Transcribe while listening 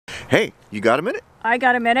Hey, you got a minute? I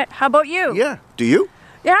got a minute. How about you? Yeah. Do you?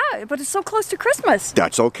 Yeah, but it's so close to Christmas.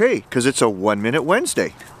 That's okay, because it's a 1 Minute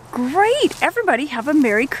Wednesday. Great. Everybody have a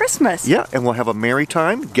Merry Christmas. Yeah, and we'll have a merry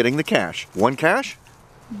time getting the cache. One cache?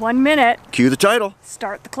 1 minute. Cue the title.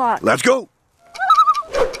 Start the clock. Let's go.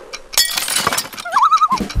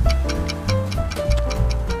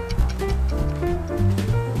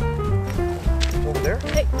 Over there?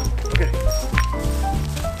 Hey. Okay.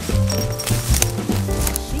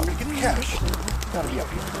 Okay, get the cache. Gotta be up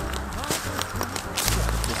here.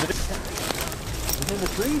 Is it in the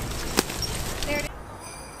tree? There it is.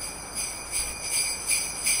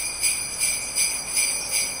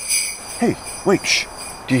 Hey, wait, shh.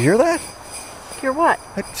 Do you hear that? Hear what?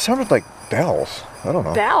 It sounded like bells. I don't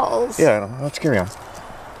know. Bells? Yeah, I don't know. Let's carry on.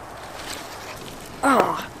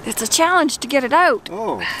 Oh, it's a challenge to get it out.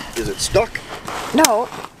 Oh, is it stuck? No,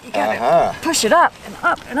 you gotta push it up and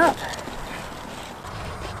up and up.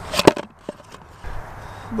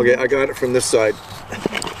 Okay, I got it from this side.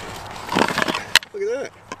 Look at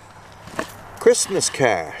that. Christmas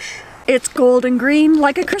cache. It's gold and green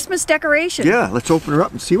like a Christmas decoration. Yeah, let's open her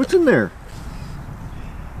up and see what's in there.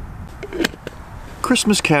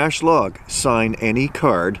 Christmas cache log. Sign any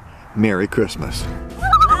card. Merry Christmas.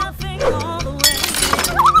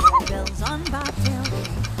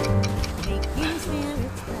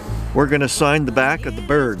 We're gonna sign the back of the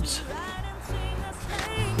birds.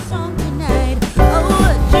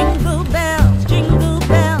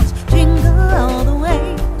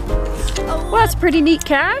 Well, that's a pretty neat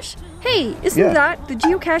cache. Hey, isn't that the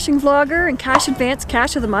Geocaching Vlogger and Cache Advance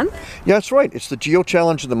Cache of the Month? Yeah, that's right. It's the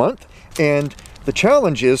GeoChallenge of the month. And the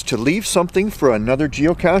challenge is to leave something for another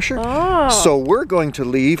geocacher. Oh. So we're going to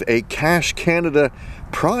leave a Cache Canada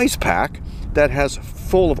prize pack that has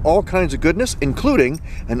full of all kinds of goodness, including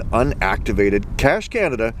an unactivated Cache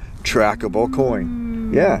Canada trackable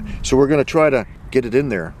coin. Yeah, so we're going to try to get it in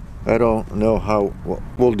there. I don't know how. Well,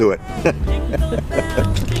 we'll do it.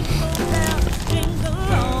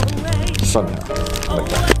 Somehow. Like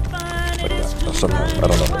that. Like that. Or somehow. I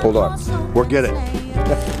don't know. Hold on. We'll get it. Alright,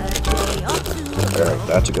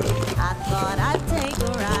 that's a good idea.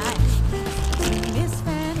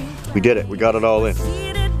 We did it. We got it all in.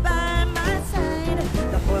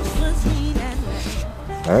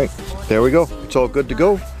 Alright, there we go. It's all good to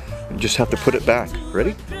go. You just have to put it back.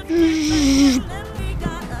 Ready?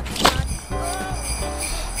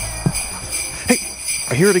 Hey,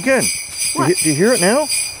 I hear it again. Do you hear it now?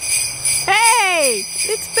 Hey,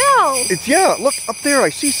 it's bells. It's, yeah, look up there. I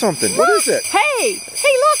see something. What is it? Hey,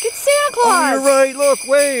 look, it's Santa Claus. Oh, you're right. Look,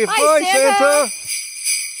 wave. Hi, Santa.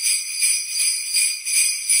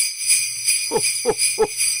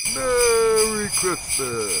 Merry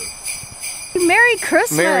Christmas. Merry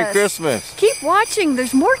Christmas. Merry Christmas. Keep watching.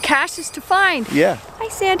 There's more caches to find. Yeah. Hi,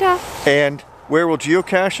 Santa. And where will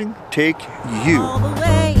geocaching take you? All the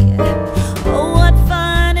way. Oh, what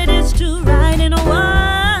fun it is to ride in a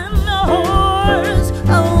one-horse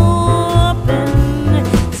open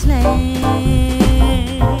sleigh.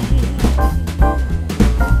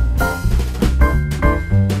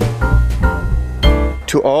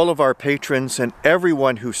 To all of our patrons and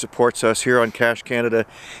everyone who supports us here on Cache Canada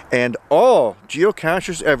and all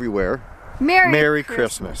geocachers everywhere, Merry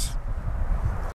Christmas.